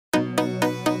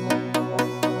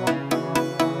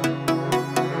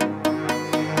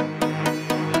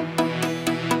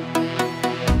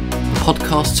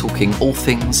podcast talking all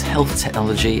things health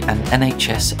technology and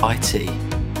NHS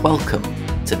IT. Welcome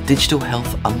to Digital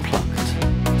Health Unplugged.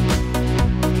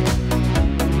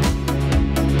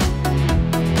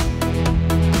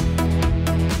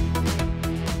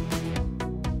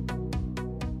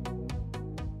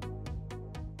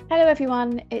 Hello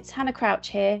everyone, it's Hannah Crouch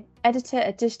here, editor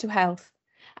at Digital Health,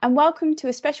 and welcome to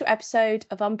a special episode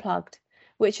of Unplugged,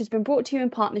 which has been brought to you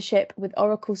in partnership with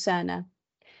Oracle Cerner.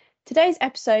 Today's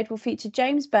episode will feature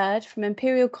James Bird from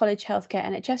Imperial College Healthcare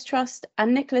NHS Trust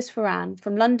and Nicholas Ferran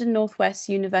from London North West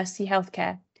University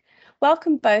Healthcare.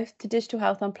 Welcome both to Digital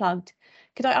Health Unplugged.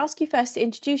 Could I ask you first to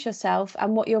introduce yourself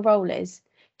and what your role is?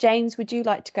 James, would you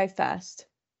like to go first?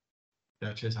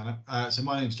 Yeah, cheers, Hannah. So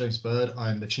my name is James Bird.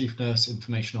 I'm the Chief Nurse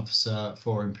Information Officer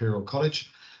for Imperial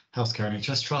College Healthcare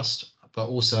NHS Trust, but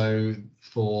also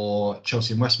for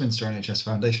Chelsea and Westminster NHS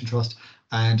Foundation Trust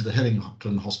and the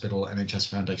Hillingdon Hospital NHS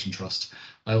Foundation Trust.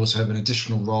 I also have an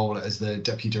additional role as the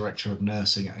Deputy Director of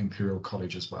Nursing at Imperial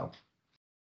College as well.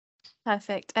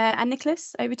 Perfect. And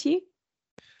Nicholas, over to you.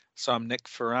 So I'm Nick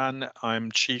Ferran. I'm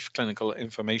Chief Clinical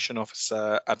Information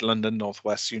Officer at London North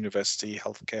West University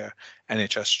Healthcare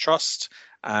NHS Trust,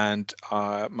 and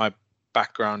my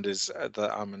background is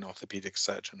that I'm an orthopaedic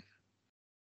surgeon.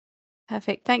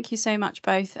 Perfect. Thank you so much,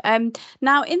 both.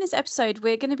 Now, in this episode,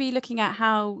 we're going to be looking at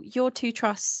how your two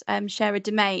trusts share a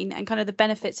domain and kind of the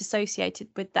benefits associated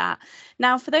with that.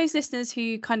 Now, for those listeners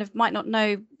who kind of might not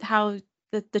know how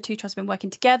the two trusts have been working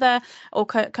together or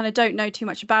kind of don't know too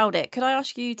much about it, could I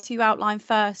ask you to outline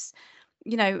first,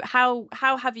 how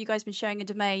have you guys been sharing a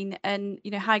domain, and,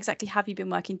 how exactly have you been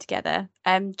working together?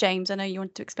 James, I know you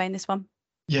wanted to explain this one.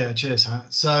 Yeah, cheers, Hannah.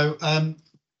 So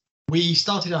we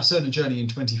started our Cerner journey in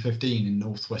 2015 in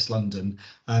northwest London,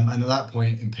 and at that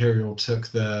point Imperial took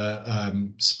the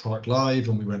product live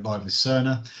and we went live with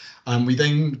Cerner. We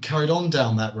then carried on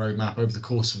down that roadmap over the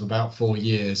course of about 4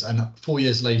 years, and 4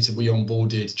 years later we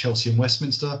onboarded Chelsea and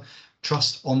Westminster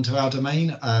Trust onto our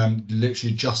domain,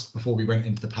 literally just before we went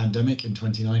into the pandemic in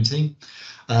 2019.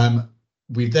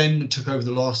 We then took over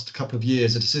the last couple of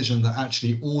years a decision that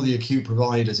actually all the acute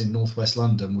providers in northwest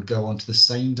London would go onto the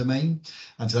same domain,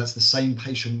 and so that's the same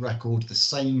patient record, the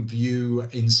same view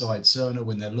inside Cerner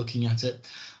when they're looking at it.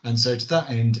 And so to that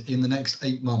end, in the next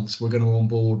 8 months, we're going to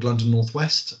onboard London North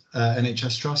West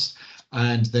NHS Trust,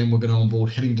 and then we're going to onboard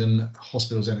Hillingdon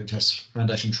Hospitals NHS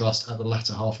Foundation Trust at the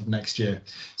latter half of next year.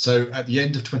 So at the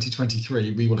end of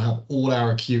 2023, we will have all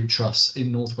our acute trusts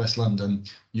in northwest London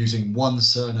using one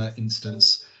Cerner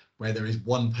instance where there is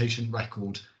one patient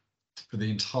record for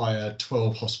the entire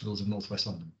 12 hospitals of northwest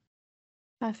London.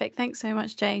 Perfect. Thanks so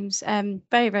much, James.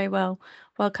 Very, very well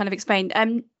kind of explained.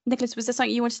 Nicholas, was there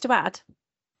something you wanted to add?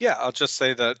 Yeah, I'll just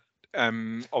say that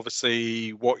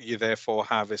obviously what you therefore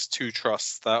have is two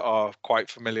trusts that are quite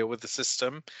familiar with the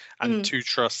system and two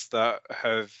trusts that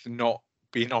have not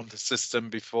been on the system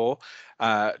before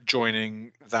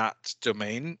joining that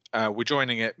domain. We're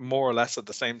joining it more or less at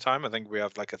the same time. I think we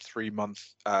have like a 3-month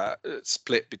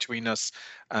split between us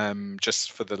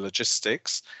just for the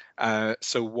logistics.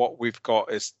 So what we've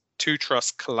got is two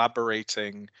trusts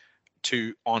collaborating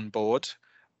to onboard,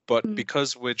 but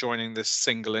because we're joining this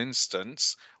single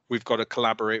instance, we've got to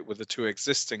collaborate with the two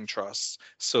existing trusts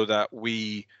so that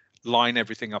we line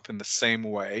everything up in the same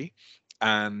way.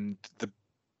 And the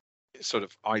sort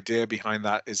of idea behind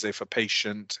that is if a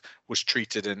patient was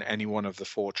treated in any one of the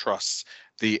 4 trusts,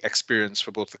 the experience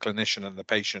for both the clinician and the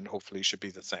patient hopefully should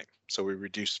be the same. So we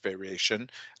reduce variation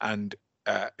and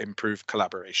improve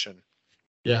collaboration.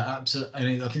 Yeah,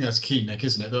 absolutely. I think that's key, Nick,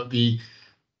 isn't it? That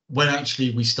when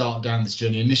actually we start down this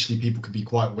journey, initially people could be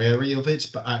quite wary of it,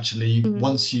 but actually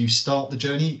once you start the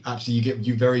journey, actually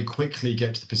you very quickly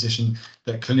get to the position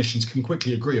that clinicians can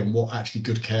quickly agree on what actually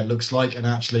good care looks like, and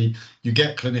actually you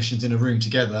get clinicians in a room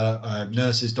together,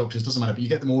 nurses, doctors, doesn't matter, but you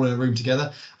get them all in a room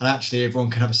together, and actually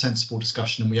everyone can have a sensible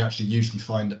discussion, and we actually usually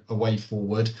find a way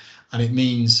forward. And it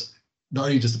means not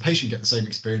only does the patient get the same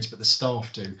experience, but the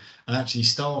staff do. And actually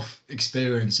staff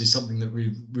experience is something that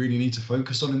we really need to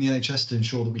focus on in the NHS to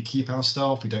ensure that we keep our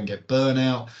staff, we don't get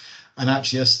burnout. And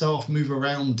actually as staff move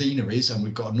around deaneries, and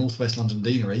we've got a Northwest London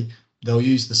deanery, they'll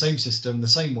use the same system, the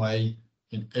same way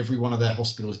in every one of their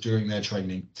hospitals during their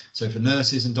training. So for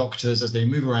nurses and doctors, as they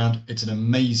move around, it's an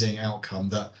amazing outcome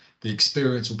that the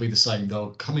experience will be the same.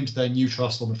 They'll come into their new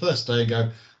trust on the first day and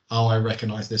go, oh, I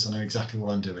recognise this, I know exactly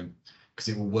what I'm doing, because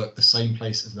it will work the same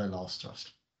place as their last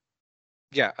trust.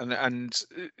 Yeah, and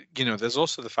there's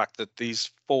also the fact that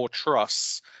these 4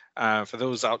 trusts, for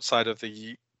those outside of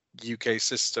the UK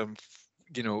system,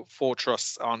 4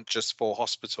 trusts aren't just 4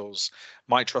 hospitals.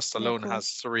 My trust Yeah, of alone has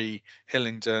course. 3.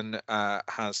 Hillingdon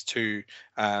has 2.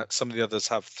 Some of the others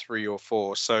have 3 or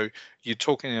 4. So you're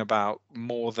talking about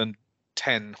more than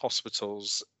 10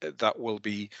 hospitals that will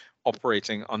be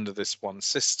operating under this one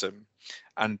system.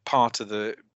 And part of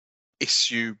the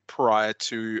issue prior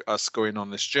to us going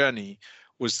on this journey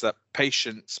was that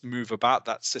patients move about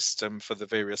that system for the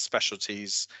various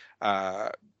specialties,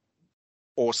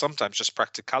 or sometimes just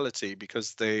practicality,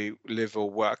 because they live or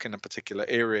work in a particular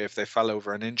area. If they fell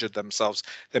over and injured themselves,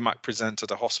 they might present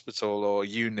at a hospital or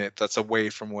unit that's away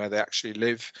from where they actually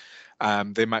live.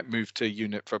 They might move to a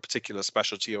unit for a particular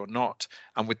specialty or not.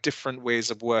 And with different ways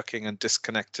of working and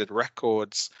disconnected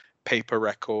records, paper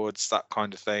records, that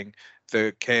kind of thing,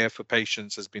 the care for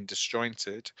patients has been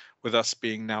disjointed. With us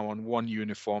being now on one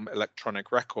uniform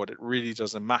electronic record, it really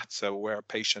doesn't matter where a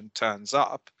patient turns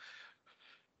up.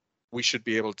 We should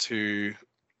be able to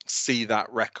see that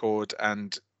record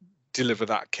and deliver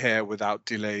that care without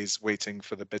delays waiting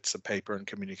for the bits of paper and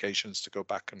communications to go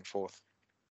back and forth.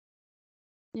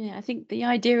 Yeah, I think the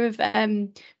idea of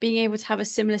being able to have a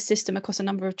similar system across a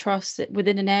number of trusts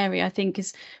within an area, I think,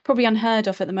 is probably unheard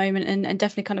of at the moment, and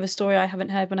definitely kind of a story I haven't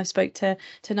heard when I spoke to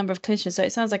a number of clinicians. So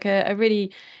it sounds like a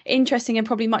really interesting and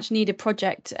probably much needed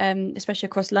project, especially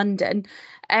across London.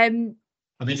 I mean,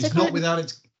 it's not without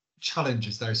its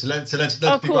challenges, though. So let's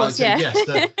of be course, right. yeah.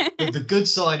 So yes, the good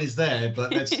side is there,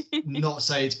 but let's not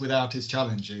say it's without its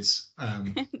challenges.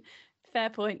 Fair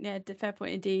point. Yeah, fair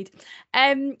point indeed.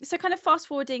 So kind of fast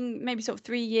forwarding maybe sort of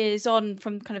 3 years on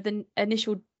from kind of the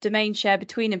initial domain share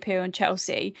between Imperial and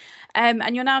Chelsea,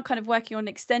 and you're now kind of working on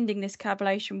extending this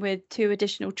collaboration with 2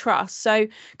 additional trusts. So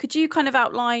could you kind of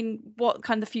outline what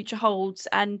kind of the future holds,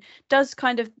 and does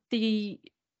kind of the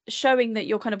showing that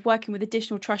you're kind of working with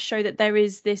additional trusts show that there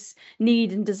is this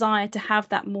need and desire to have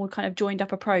that more kind of joined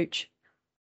up approach?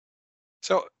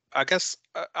 So I guess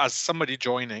as somebody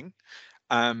joining,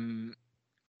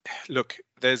 look,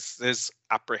 there's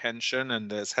apprehension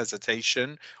and there's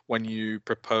hesitation when you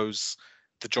propose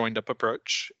the joined up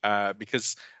approach,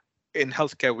 because in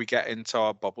healthcare we get into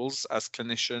our bubbles as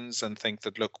clinicians and think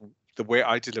that, look, the way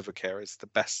I deliver care is the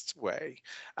best way,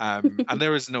 and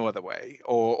there is no other way,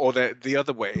 or the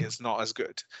other way is not as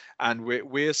good, and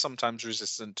we're sometimes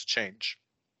resistant to change.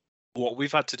 What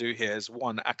we've had to do here is,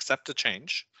 1, accept a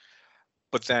change,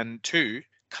 but then 2,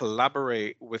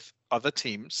 collaborate with other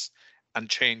teams and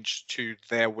change to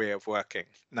their way of working.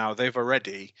 Now, they've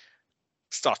already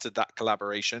started that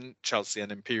collaboration, Chelsea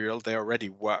and Imperial. They already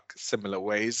work similar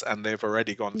ways, and they've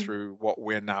already gone through what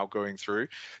we're now going through.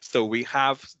 So we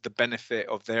have the benefit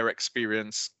of their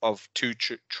experience of 2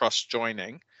 trusts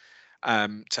joining,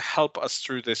 to help us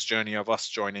through this journey of us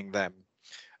joining them.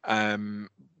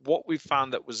 What we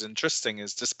found that was interesting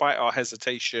is, despite our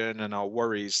hesitation and our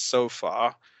worries so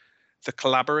far, the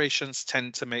collaborations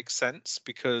tend to make sense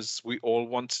because we all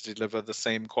want to deliver the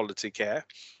same quality care.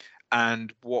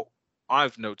 And what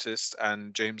I've noticed,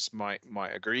 and James might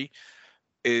agree,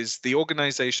 is the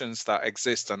organizations that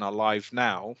exist and are live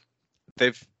now,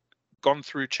 they've gone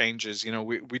through changes.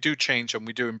 We do change and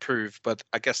we do improve, but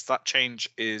I guess that change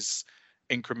is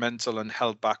incremental and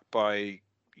held back by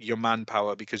your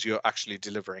manpower because you're actually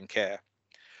delivering care.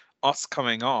 Us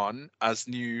coming on as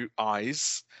new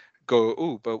eyes go,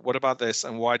 oh, but what about this?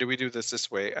 And why do we do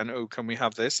this way? And, oh, can we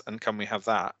have this? And can we have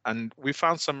that? And we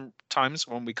found some times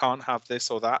when we can't have this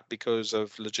or that because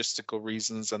of logistical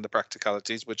reasons and the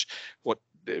practicalities, which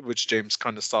James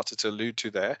kind of started to allude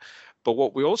to there. But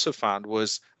what we also found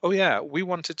was, oh yeah, we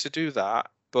wanted to do that,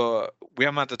 but we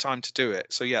haven't had the time to do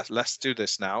it. So yes, let's do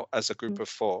this now as a group of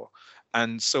 4.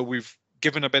 And so we've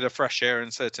given a bit of fresh air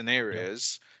in certain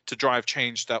areas to drive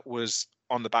change that was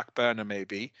on the back burner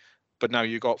maybe, but now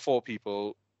you got 4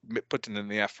 people putting in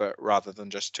the effort rather than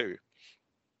just 2.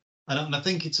 And I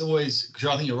think it's always, because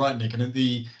I think you're right, Nick,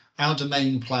 and our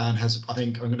domain plan has, I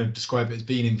think I'm going to describe it as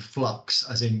being in flux,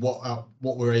 as in what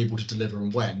we're able to deliver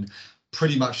and when,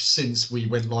 pretty much since we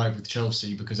went live with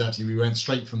Chelsea, because actually we went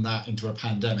straight from that into a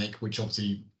pandemic, which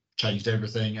obviously changed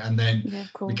everything, and then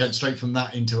we came straight from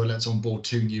that into let's onboard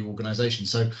 2 new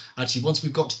organizations. So actually, once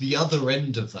we've got to the other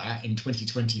end of that in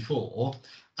 2024,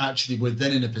 actually we're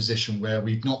then in a position where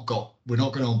we're not going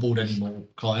to onboard any more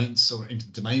clients or into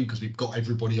the domain because we've got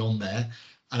everybody on there.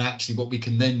 And actually what we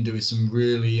can then do is some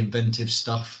really inventive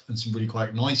stuff and some really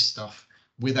quite nice stuff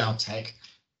with our tech,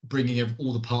 bringing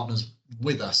all the partners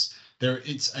with us. And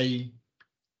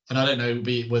I don't know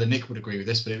whether Nick would agree with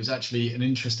this, but it was actually an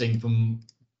interesting from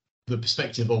the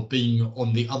perspective of being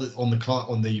on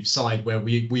the side where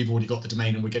we've already got the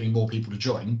domain and we're getting more people to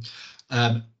join.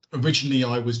 originally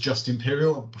I was just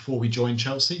Imperial before we joined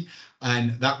Chelsea,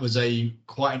 and that was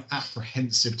quite an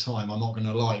apprehensive time. I'm not going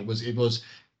to lie. It was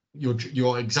you're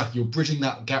bridging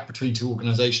that gap between two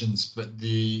organisations, but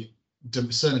the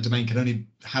Cerner domain can only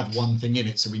have one thing in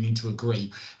it, so we need to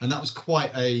agree. And that was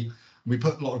we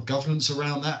put a lot of governance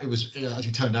around that. It was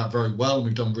actually turned out very well, and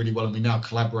we've done really well, and we now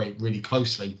collaborate really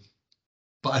closely.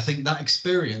 But I think that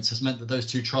experience has meant that those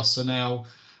two trusts are now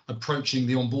approaching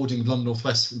the onboarding of London North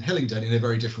West and Hillingdon in a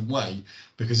very different way,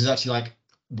 because it's actually like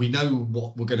we know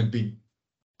what we're going to be.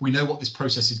 We know what this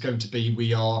process is going to be.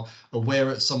 We are aware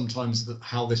at sometimes that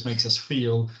how this makes us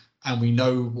feel, and we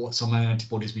know what some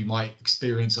antibodies we might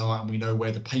experience are, and we know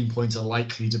where the pain points are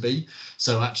likely to be.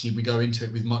 So actually we go into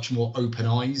it with much more open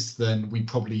eyes than we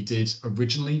probably did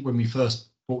originally when we first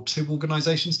brought two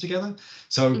organisations together.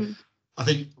 So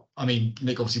I mean,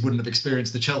 Nick obviously wouldn't have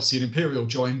experienced the Chelsea and Imperial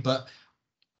join, but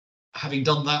having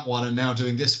done that one and now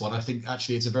doing this one, I think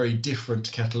actually it's a very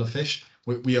different kettle of fish.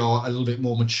 We are a little bit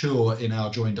more mature in our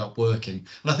joined up working.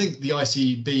 And I think the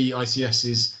ICB, ICS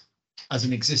is, as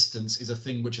an existence, is a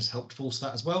thing which has helped force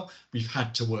that as well. We've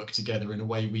had to work together in a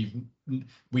way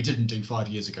we didn't do 5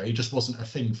 years ago. It just wasn't a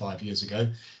thing 5 years ago.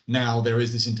 Now there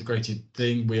is this integrated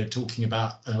thing. We're talking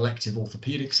about an elective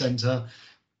orthopaedic centre.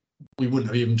 We wouldn't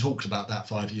have even talked about that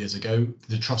 5 years ago.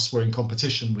 The trusts were in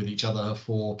competition with each other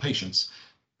for patients.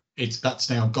 That's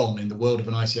now gone. In the world of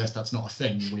an ICS, that's not a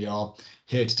thing. We are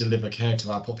here to deliver care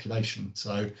to our population.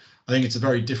 So I think it's a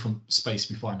very different space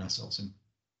we find ourselves in.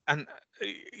 And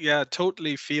yeah,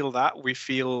 totally feel that. We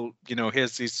feel,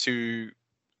 here's these two,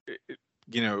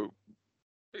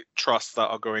 trusts that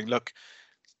are going, look,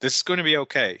 this is going to be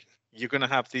okay. You're going to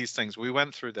have these things. We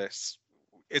went through this.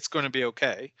 It's going to be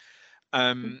okay.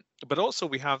 But also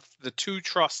we have the two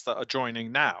trusts that are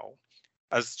joining now.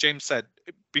 As James said,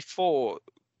 before,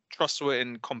 trusts were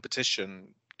in competition,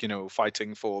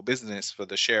 fighting for business, for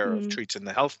the share of treating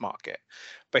the health market.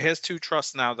 But here's two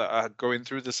trusts now that are going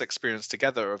through this experience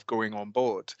together of going on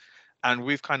board. And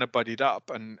we've kind of buddied up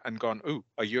and gone, oh,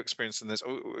 are you experiencing this?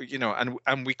 Oh,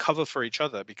 and we cover for each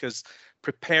other, because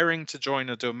preparing to join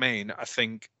a domain, I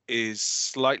think, is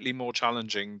slightly more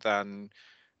challenging than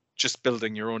just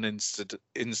building your own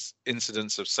incidence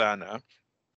of Cerner,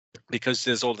 because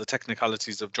there's all the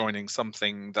technicalities of joining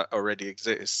something that already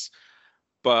exists.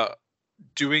 But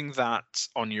doing that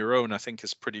on your own, I think,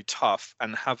 is pretty tough.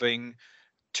 And having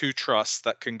two trusts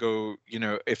that can go,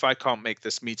 if I can't make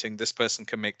this meeting, this person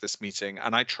can make this meeting,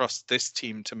 and I trust this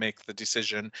team to make the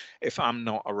decision if I'm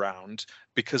not around,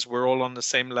 because we're all on the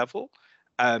same level.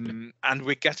 And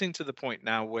we're getting to the point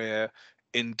now where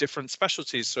in different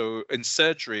specialties, so in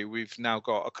surgery, we've now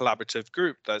got a collaborative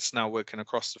group that's now working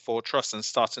across the 4 trusts and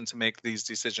starting to make these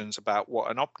decisions about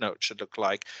what an op note should look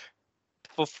like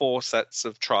for 4 sets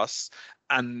of trusts.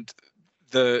 And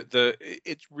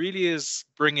it really is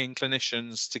bringing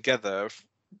clinicians together,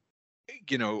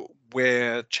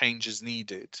 where change is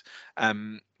needed,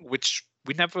 which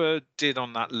we never did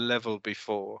on that level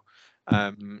before.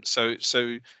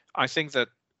 So I think that,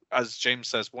 as James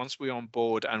says, once we're on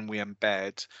board and we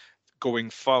embed, going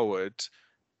forward,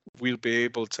 we'll be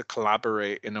able to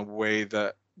collaborate in a way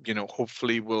that,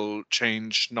 hopefully will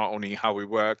change not only how we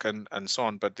work and so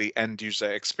on, but the end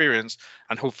user experience,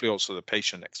 and hopefully also the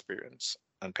patient experience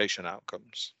and patient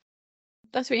outcomes.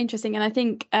 That's really interesting. And I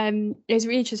think it's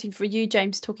really interesting for you,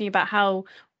 James, talking about how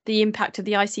the impact of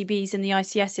the ICBs and the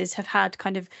ICSs have had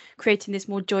kind of creating this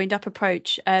more joined up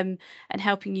approach and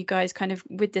helping you guys kind of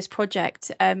with this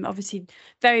project. Obviously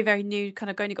very, very new, kind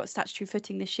of only got statutory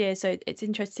footing this year. So it's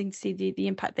interesting to see the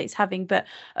impact that it's having. But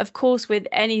of course, with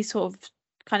any sort of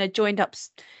kind of joined up,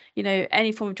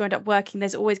 any form of joined up working,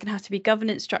 there's always going to have to be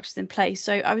governance structures in place.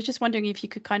 So I was just wondering if you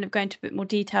could kind of go into a bit more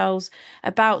details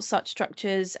about such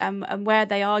structures and where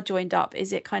they are joined up.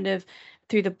 Is it kind of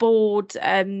through the board?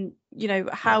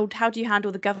 How do you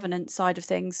handle the governance side of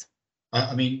things?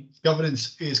 I mean,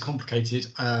 governance is complicated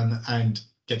and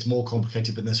gets more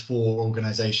complicated when there's 4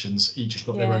 organisations, each has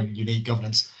got their own unique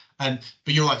governance. But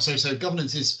you're right. So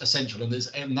governance is essential,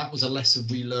 and that was a lesson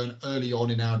we learned early on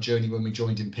in our journey when we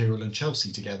joined Imperial and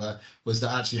Chelsea together, was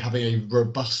that actually having a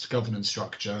robust governance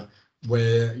structure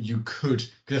where you could,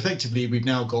 because effectively we've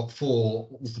now got 4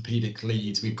 orthopaedic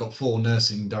leads, we've got 4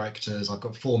 nursing directors, I've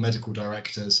got 4 medical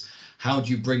directors. How do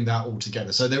you bring that all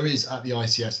together? So there is at the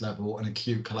ICS level an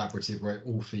acute collaborative where it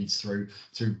all feeds through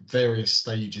various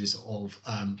stages of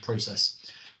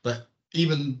process. But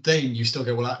even then you still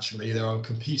go, well, actually there are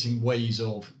competing ways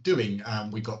of doing.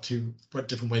 We've got 2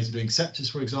 different ways of doing sepsis,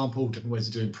 for example, different ways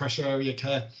of doing pressure area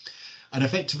care. And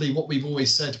effectively what we've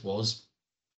always said was,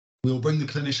 we'll bring the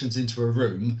clinicians into a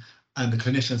room and the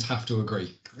clinicians have to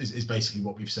agree, is basically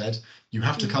what we've said. You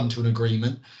have to come to an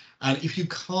agreement, and if you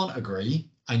can't agree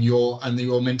and you're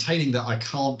maintaining that I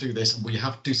can't do this and we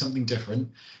have to do something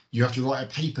different, you have to write a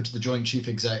paper to the Joint Chief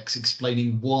Execs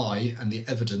explaining why and the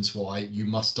evidence why you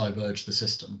must diverge the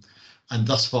system. And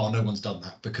thus far, no one's done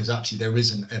that, because actually there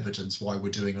isn't evidence why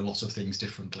we're doing a lot of things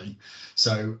differently.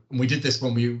 So we did this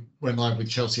when we went live with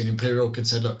Chelsea and Imperial and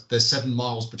said, look, there's 7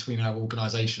 miles between our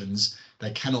organisations.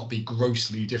 There cannot be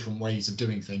grossly different ways of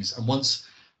doing things. And once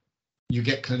you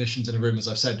get clinicians in a room, as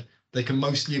I've said, they can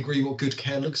mostly agree what good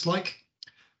care looks like.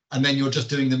 And then you're just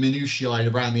doing the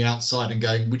minutiae around the outside and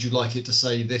going, would you like it to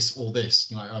say this or this?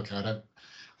 You're like, okay,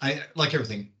 I like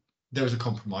everything. There is a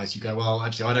compromise. You go, well,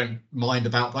 actually, I don't mind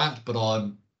about that, but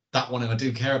on that one I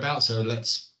do care about. So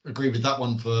let's agree with that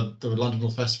one for the London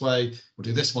North West way. We'll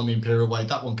do this one the Imperial way.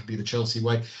 That one could be the Chelsea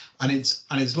way. And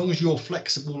as long as you're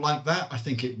flexible like that, I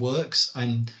think it works.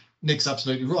 And Nick's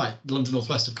absolutely right. London North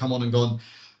West have come on and gone,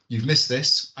 you've missed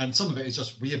this. And some of it is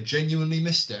just, we have genuinely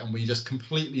missed it. And we just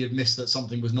completely have missed that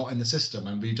something was not in the system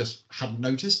and we just hadn't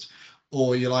noticed.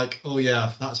 Or you're like, oh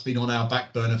yeah, that's been on our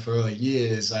back burner for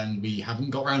years and we haven't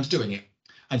got around to doing it.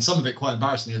 And some of it, quite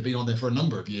embarrassingly, has been on there for a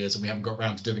number of years and we haven't got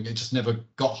around to doing it. It just never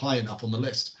got high enough on the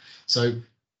list. So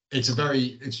it's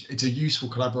a useful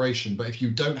collaboration. But if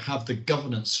you don't have the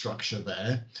governance structure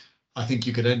there, I think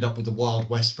you could end up with the Wild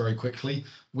West very quickly.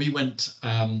 We went,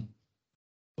 I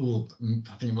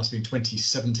think it must have been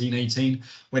 2017, 18,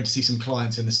 went to see some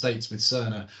clients in the States with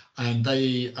Cerner, and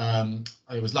they,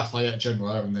 it was Lafayette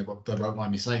General, and they won't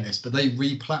mind me saying this, but they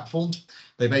re-platformed.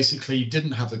 They basically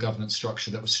didn't have the governance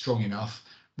structure that was strong enough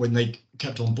when they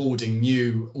kept onboarding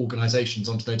new organizations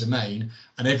onto their domain,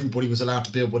 and everybody was allowed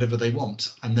to build whatever they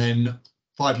want. And then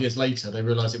 5 years later, they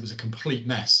realized it was a complete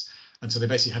mess. And so they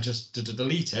basically had just to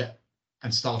delete it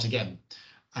and start again.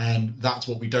 And that's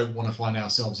what we don't want to find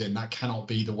ourselves in. That cannot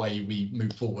be the way we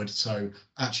move forward. So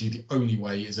actually, the only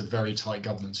way is a very tight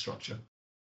governance structure.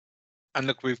 And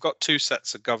look, we've got 2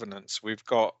 sets of governance. We've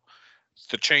got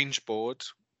the change board,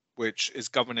 which is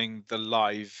governing the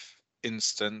live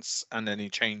instance and any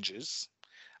changes.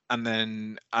 And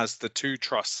then as the 2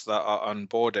 trusts that are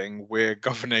onboarding, we're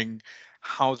governing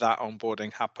how that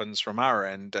onboarding happens from our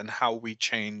end and how we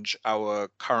change our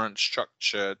current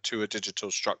structure to a digital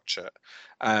structure,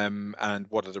 and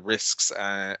what are the risks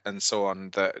and so on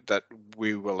that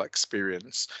we will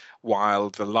experience,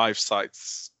 while the live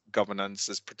sites governance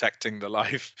is protecting the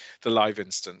live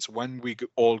instance. When we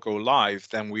all go live,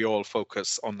 then we all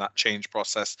focus on that change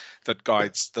process that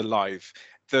guides the live.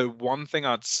 The one thing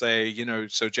I'd say,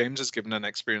 so James has given an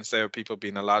experience there of people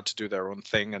being allowed to do their own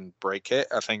thing and break it.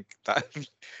 I think that,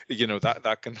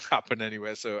 that can happen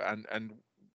anywhere. So, and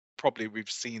probably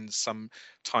we've seen some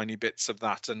tiny bits of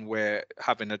that, and we're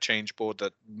having a change board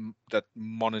that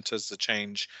monitors the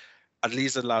change, at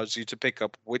least allows you to pick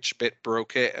up which bit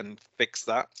broke it and fix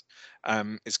that,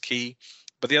 is key.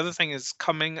 But the other thing is,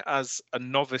 coming as a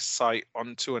novice site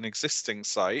onto an existing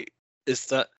site, is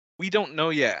that we don't know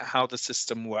yet how the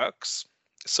system works.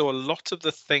 So a lot of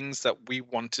the things that we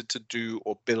wanted to do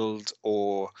or build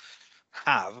or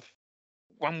have,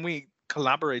 when we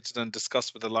collaborated and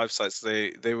discussed with the live sites,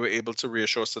 they were able to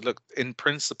reassure us that, look, in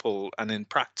principle and in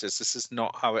practice, this is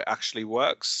not how it actually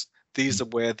works. These are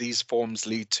where these forms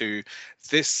lead to.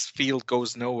 This field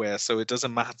goes nowhere, so it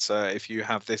doesn't matter if you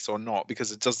have this or not,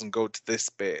 because it doesn't go to this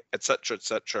bit, etc.,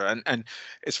 etc. And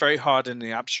it's very hard in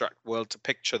the abstract world to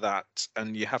picture that,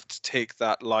 and you have to take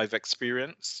that live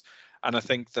experience. And I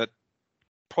think that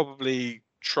probably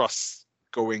trusts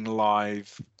going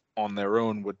live on their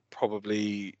own would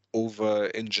probably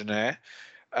over-engineer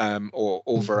or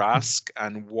over ask,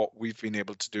 and what we've been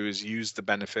able to do is use the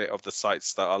benefit of the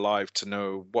sites that are live to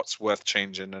know what's worth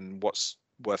changing and what's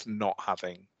worth not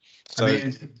having. So I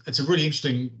mean, it's a really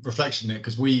interesting reflection there,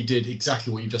 because we did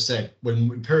exactly what you just said. When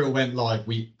Imperial went live,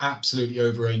 we absolutely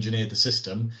over-engineered the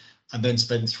system and then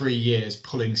spent 3 years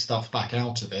pulling stuff back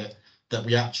out of it that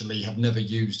we actually have never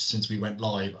used since we went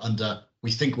live under,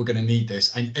 we think we're going to need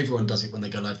this, and everyone does it when they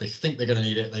go live. They think they're going to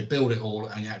need it, they build it all,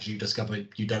 and actually you discover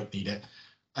you don't need it.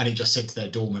 And it just sits there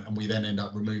dormant, and we then end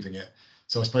up removing it.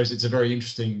 So I suppose it's a very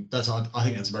interesting. I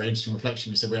think that's a very interesting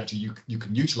reflection. You said you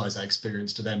can utilize that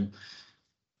experience to then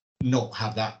not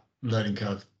have that learning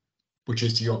curve, which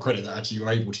is to your credit that actually you're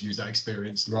able to use that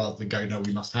experience rather than go, no,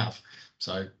 we must have.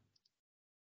 So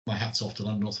my hat's off to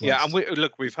London North West. Yeah, and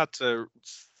we've had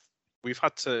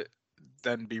to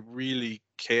then be really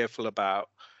careful about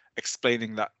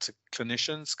explaining that to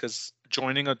clinicians, because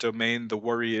joining a domain, the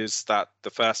worry is that the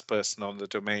first person on the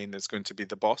domain is going to be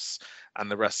the boss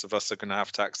and the rest of us are going to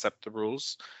have to accept the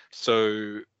rules.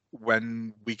 So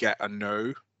when we get a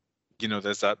no,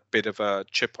 there's that bit of a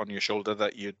chip on your shoulder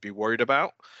that you'd be worried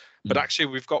about. But actually,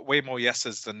 we've got way more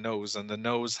yeses than nos, and the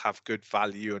nos have good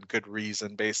value and good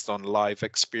reason based on live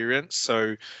experience.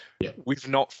 So we've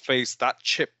not faced that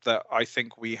chip that I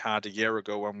think we had a year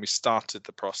ago when we started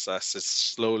the process is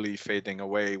slowly fading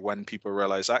away when people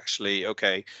realize, actually,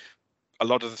 okay, a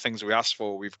lot of the things we asked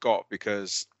for, we've got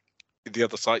because the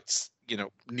other sites,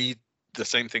 need the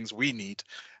same things we need.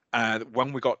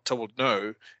 When we got told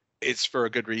no, it's for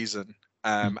a good reason.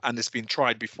 And it's been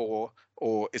tried before,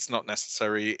 or it's not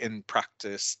necessary in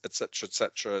practice, etc.,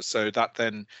 etc. So that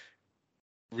then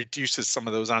reduces some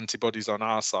of those antibodies on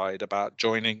our side about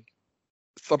joining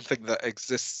something that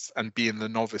exists and being the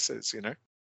novices,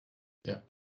 Yeah.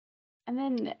 And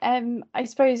then I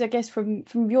suppose, I guess from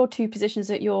your two positions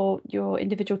at your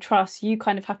individual trusts, you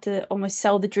kind of have to almost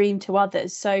sell the dream to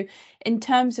others. So in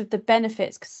terms of the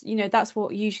benefits, because that's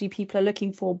what usually people are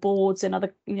looking for, boards and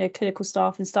other clinical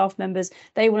staff and staff members,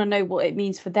 they want to know what it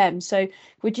means for them. So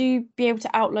would you be able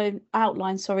to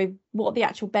outline what the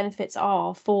actual benefits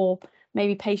are for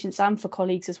maybe patients and for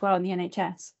colleagues as well in the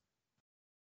NHS?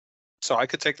 So I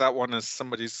could take that one as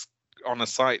somebody's on a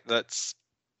site that's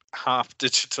half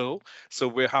digital, so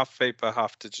we're half paper,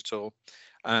 half digital,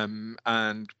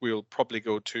 and we'll probably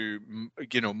go to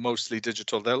mostly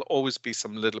digital. There'll always be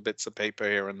some little bits of paper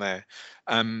here and there,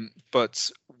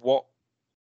 but what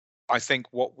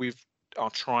we are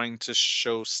trying to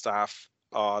show staff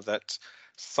are that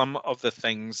some of the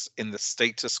things in the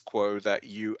status quo that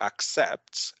you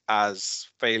accept as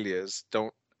failures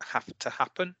don't have to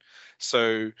happen.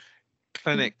 So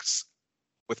clinics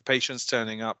with patients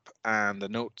turning up and the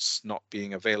notes not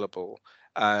being available,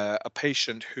 a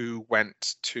patient who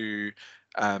went to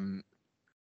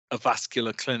a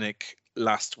vascular clinic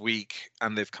last week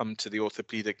and they've come to the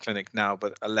orthopedic clinic now,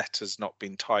 but a letter's not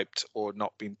been typed or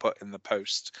not been put in the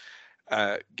post,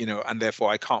 and therefore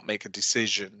I can't make a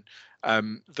decision.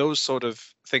 Those sort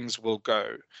of things will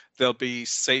go. There'll be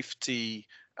safety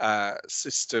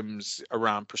systems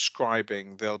around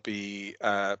prescribing. There'll be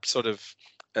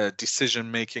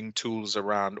decision-making tools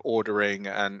around ordering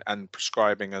and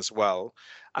prescribing as well.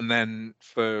 And then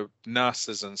for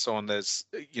nurses and so on, there's,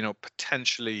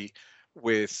 potentially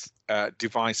with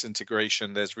device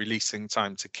integration, there's releasing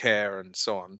time to care and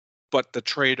so on. But the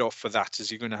trade-off for that is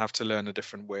you're going to have to learn a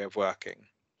different way of working.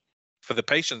 For the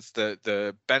patients,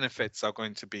 the benefits are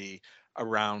going to be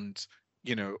around,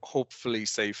 hopefully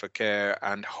safer care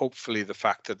and hopefully the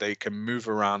fact that they can move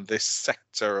around this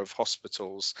sector of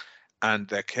hospitals and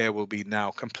their care will be now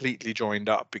completely joined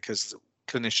up because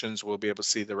clinicians will be able to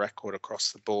see the record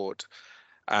across the board.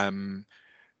 And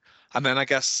then I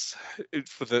guess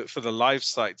for the live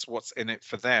sites, what's in it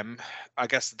for them? I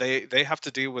guess they have to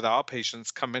deal with our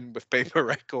patients come in with paper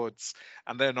records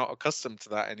and they're not accustomed to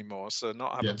that anymore. So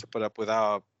not having to put up with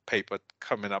our paper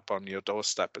coming up on your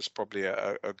doorstep is probably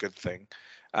a good thing.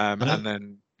 And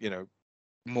then,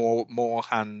 more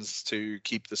hands to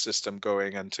keep the system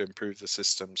going and to improve the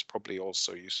system's probably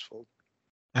also useful.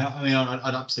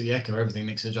 I'd absolutely echo everything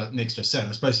Nick's just said.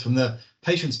 I suppose from the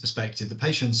patient's perspective, the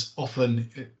patients often,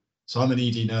 so I'm an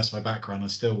ED nurse by background, I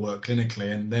still work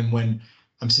clinically, and then when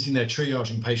I'm sitting there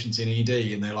triaging patients in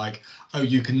ED and they're like, oh,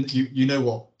 you know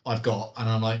what I've got, and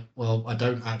I'm like, well, I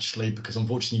don't actually, because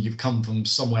unfortunately you've come from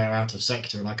somewhere out of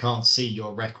sector and I can't see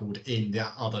your record in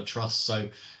that other trust, so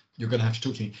you're going to have to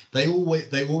talk to me. They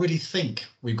already think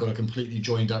we've got a completely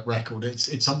joined up record.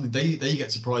 It's something they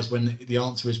get surprised when the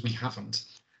answer is we haven't.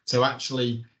 So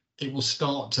actually it will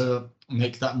start to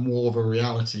make that more of a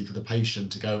reality for the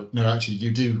patient to go, no, actually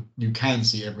you can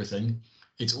see everything.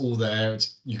 It's all there.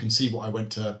 You can see what I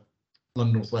went to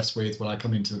London North West with when I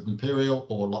come into Imperial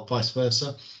or vice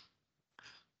versa.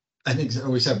 I think as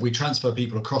we said, we transfer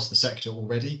people across the sector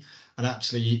already, and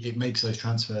actually it makes those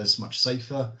transfers much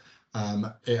safer.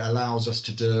 It allows us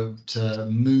to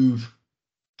move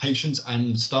patients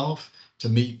and staff to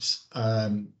meet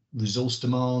resource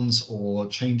demands or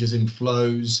changes in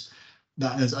flows.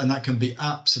 And that can be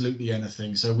absolutely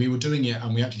anything. So we were doing it,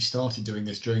 and we actually started doing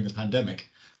this during the pandemic,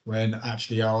 when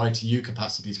actually our ITU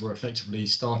capacities were effectively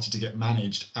started to get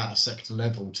managed at a sector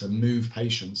level to move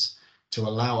patients to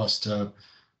allow us to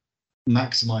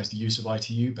maximize the use of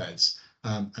ITU beds.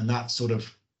 And that sort of,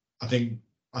 I think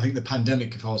the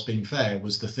pandemic, if I was being fair,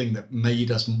 was the thing that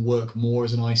made us work more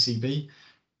as an ICB.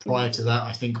 Prior to that,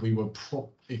 I think we were,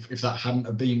 if that hadn't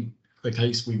have been the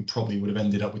case, we probably would have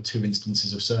ended up with 2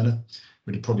 instances of Cerner.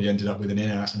 We'd have probably ended up with an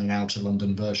inner and an outer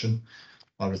London version.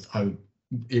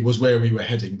 It was where we were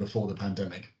heading before the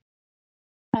pandemic.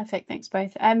 Perfect. Thanks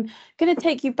both. I'm going to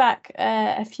take you back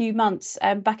a few months,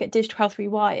 back at Digital Health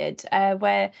Rewired,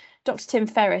 where Dr. Tim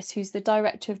Ferriss, who's the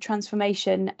Director of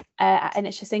Transformation at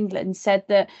NHS England, said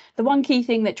that the one key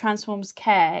thing that transforms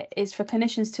care is for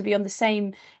clinicians to be on the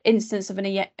same instance of an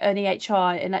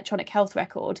EHR, electronic health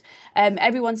record.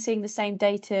 Everyone's seeing the same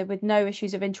data with no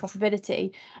issues of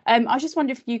interoperability. I just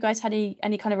wonder if you guys had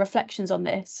any kind of reflections on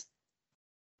this.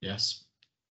 Yes.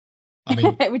 I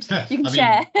mean, you can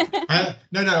share.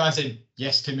 No, I think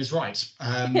yes, Tim is right,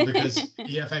 because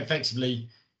effectively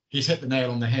he's hit the nail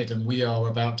on the head, and we are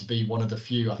about to be one of the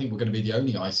few. I think we're going to be the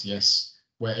only ICS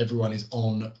where everyone is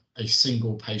on a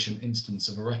single patient instance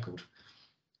of a record.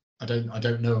 I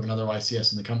don't know of another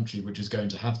ICS in the country which is going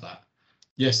to have that.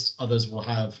 Yes, others will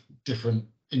have different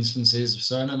instances of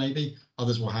Cerner, maybe.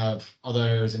 Others will have, other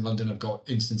areas in London have got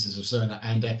instances of Cerner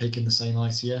and Epic in the same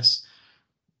ICS.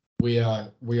 We are,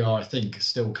 I think,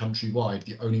 still countrywide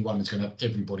the only one that's going to have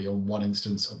everybody on one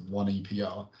instance of one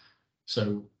EPR.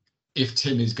 So if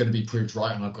Tim is going to be proved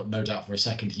right, and I've got no doubt for a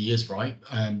second he is right,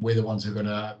 we're the ones who are going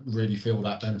to really feel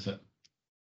that benefit.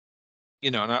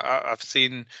 And I've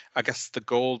seen, I guess the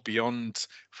goal beyond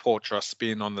Fortrust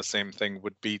being on the same thing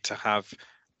would be to have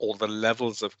all the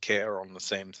levels of care on the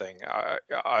same thing.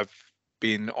 I've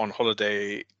been on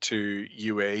holiday to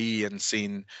UAE and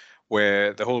seen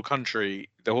where the whole country,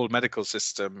 the whole medical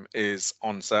system is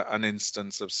on an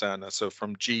instance of Cerner. So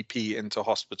from GP into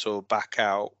hospital, back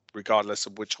out, regardless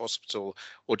of which hospital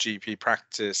or GP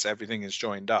practice, everything is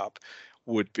joined up,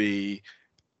 would be,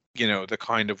 the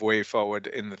kind of way forward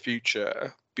in the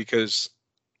future. Because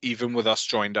even with us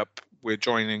joined up, we're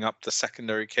joining up the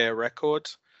secondary care record.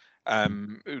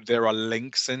 There are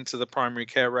links into the primary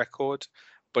care record,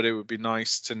 but it would be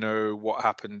nice to know what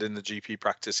happened in the GP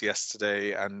practice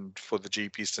yesterday, and for the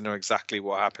GPs to know exactly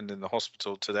what happened in the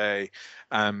hospital today.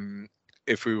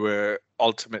 If we were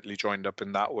ultimately joined up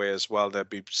in that way as well, there'd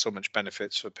be so much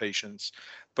benefits for patients.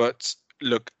 But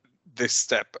look, this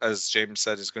step, as James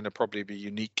said, is going to probably be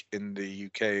unique in the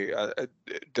UK.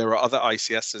 There are other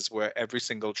ICSs where every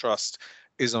single trust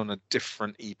is on a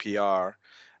different EPR.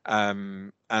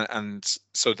 And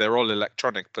so they're all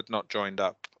electronic, but not joined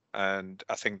up. And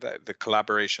I think that the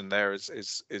collaboration there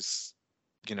is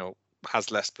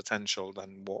has less potential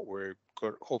than what we're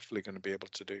hopefully going to be able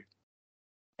to do.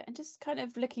 And just kind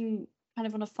of looking kind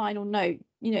of on a final note,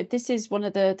 this is one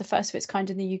of the first of its kind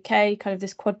in the UK, kind of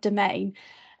this quad domain.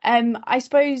 I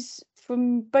suppose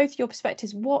from both your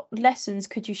perspectives, what lessons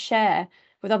could you share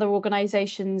with other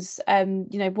organisations?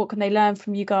 What can they learn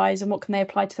from you guys, and what can they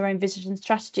apply to their own vision and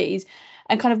strategies?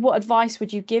 And kind of what advice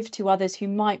would you give to others who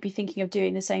might be thinking of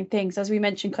doing the same things? As we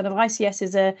mentioned, kind of ICS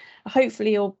is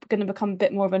hopefully you're going to become a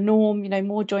bit more of a norm,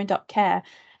 more joined up care.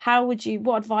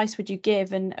 What advice would you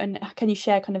give, and can you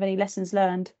share kind of any lessons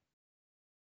learned?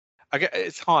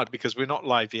 It's hard because we're not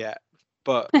live yet,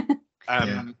 but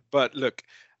but look,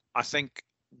 I think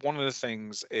one of the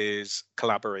things is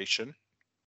collaboration.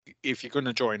 If you're going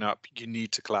to join up, you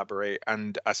need to collaborate.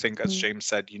 And I think, as James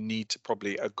said, you need to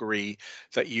probably agree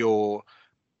that your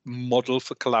model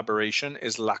for collaboration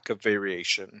is lack of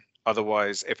variation.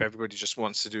 Otherwise, if everybody just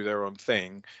wants to do their own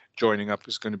thing, joining up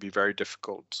is going to be very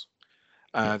difficult.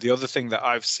 The other thing that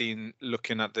I've seen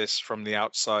looking at this from the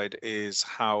outside is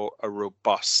how a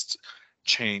robust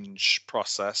change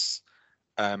process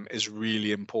is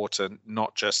really important,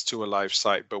 not just to a live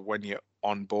site, but when you're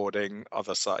onboarding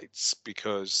other sites,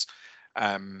 because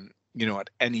at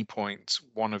any point,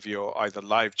 one of your either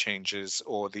live changes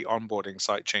or the onboarding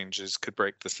site changes could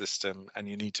break the system, and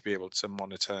you need to be able to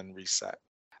monitor and reset.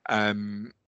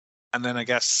 And then I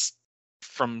guess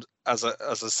from as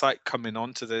a site coming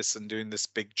onto this and doing this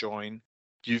big join,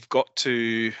 you've got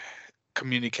to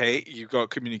communicate. You've got to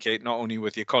communicate not only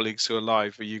with your colleagues who are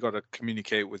live, but you've got to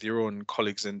communicate with your own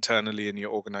colleagues internally in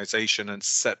your organization and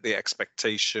set the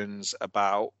expectations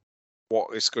about what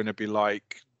it's going to be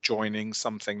like joining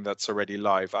something that's already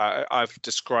live. I've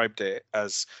described it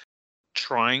as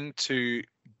trying to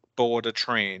board a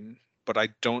train, but I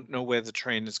don't know where the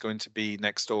train is going to be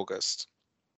next August.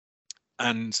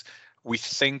 And we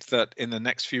think that in the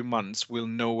next few months, we'll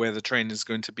know where the train is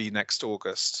going to be next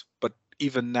August. But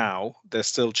even now, there's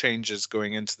still changes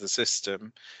going into the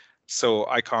system. So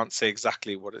I can't say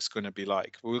exactly what it's going to be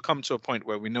like. We'll come to a point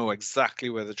where we know exactly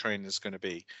where the train is going to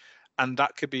be. And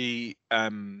that could be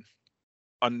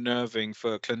unnerving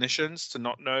for clinicians to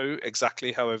not know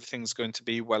exactly how everything's going to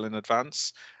be well in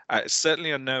advance. It's certainly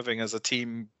unnerving as a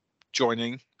team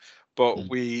joining, but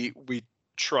we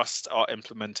trust our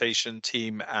implementation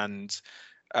team, and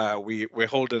we're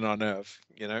holding our nerve,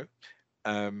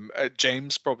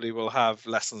 James probably will have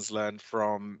lessons learned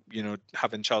from,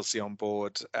 having Chelsea on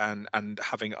board and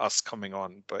having us coming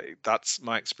on, but that's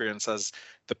my experience as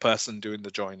the person doing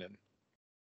the joining.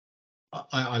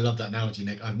 I love that analogy,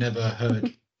 Nick. I've never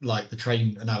heard like the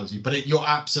train analogy, but you're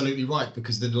absolutely right,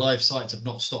 because the live sites have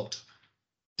not stopped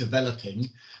developing,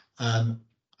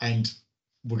 and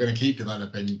we're going to keep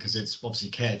developing because it's obviously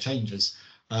care changes.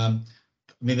 I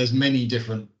mean, there's many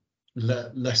different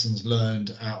lessons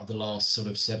learned out of the last sort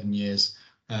of 7 years.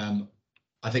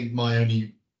 I think my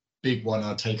only big one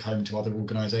I'd take home to other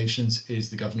organisations is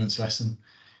the governance lesson.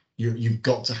 You've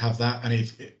got to have that,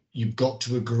 and you've got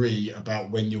to agree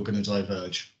about when you're going to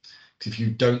diverge. Because if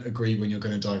you don't agree when you're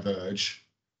going to diverge,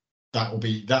 that will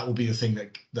be the thing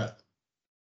that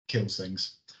kills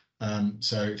things.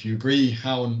 So if you agree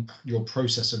how your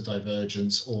process of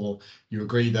divergence, or you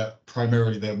agree that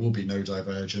primarily there will be no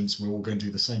divergence, we're all going to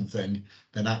do the same thing,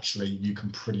 then actually you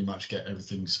can pretty much get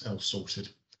everything else sorted.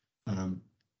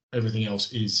 Everything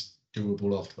else is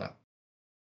doable after that.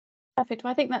 Perfect.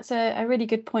 Well, I think that's a really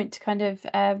good point to kind of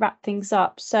wrap things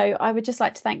up. So I would just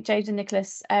like to thank James and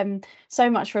Nicholas so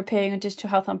much for appearing on Digital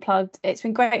Health Unplugged. It's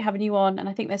been great having you on, and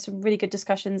I think there's some really good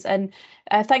discussions, and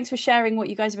thanks for sharing what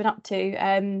you guys have been up to.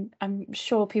 I'm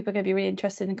sure people are going to be really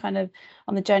interested in kind of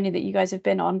on the journey that you guys have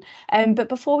been on. But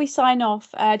before we sign off,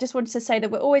 I just wanted to say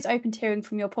that we're always open to hearing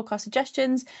from your podcast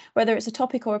suggestions, whether it's a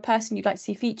topic or a person you'd like to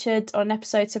see featured on an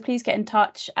episode. So please get in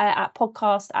touch at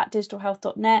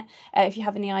podcast@digitalhealth.net if you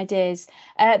have any ideas.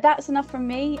 That's enough from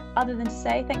me, other than to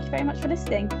say thank you very much for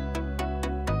listening.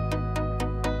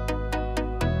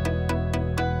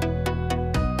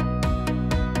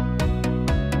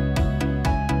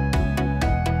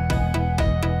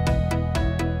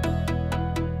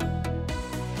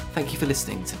 Thank you for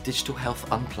listening to Digital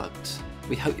Health Unplugged.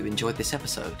 We hope you enjoyed this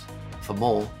episode. For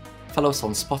more, follow us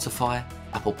on Spotify,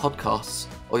 Apple Podcasts,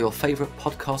 or your favourite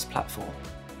podcast platform.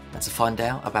 And to find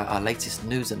out about our latest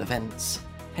news and events,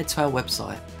 head to our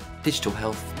website,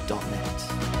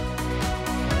 digitalhealth.net.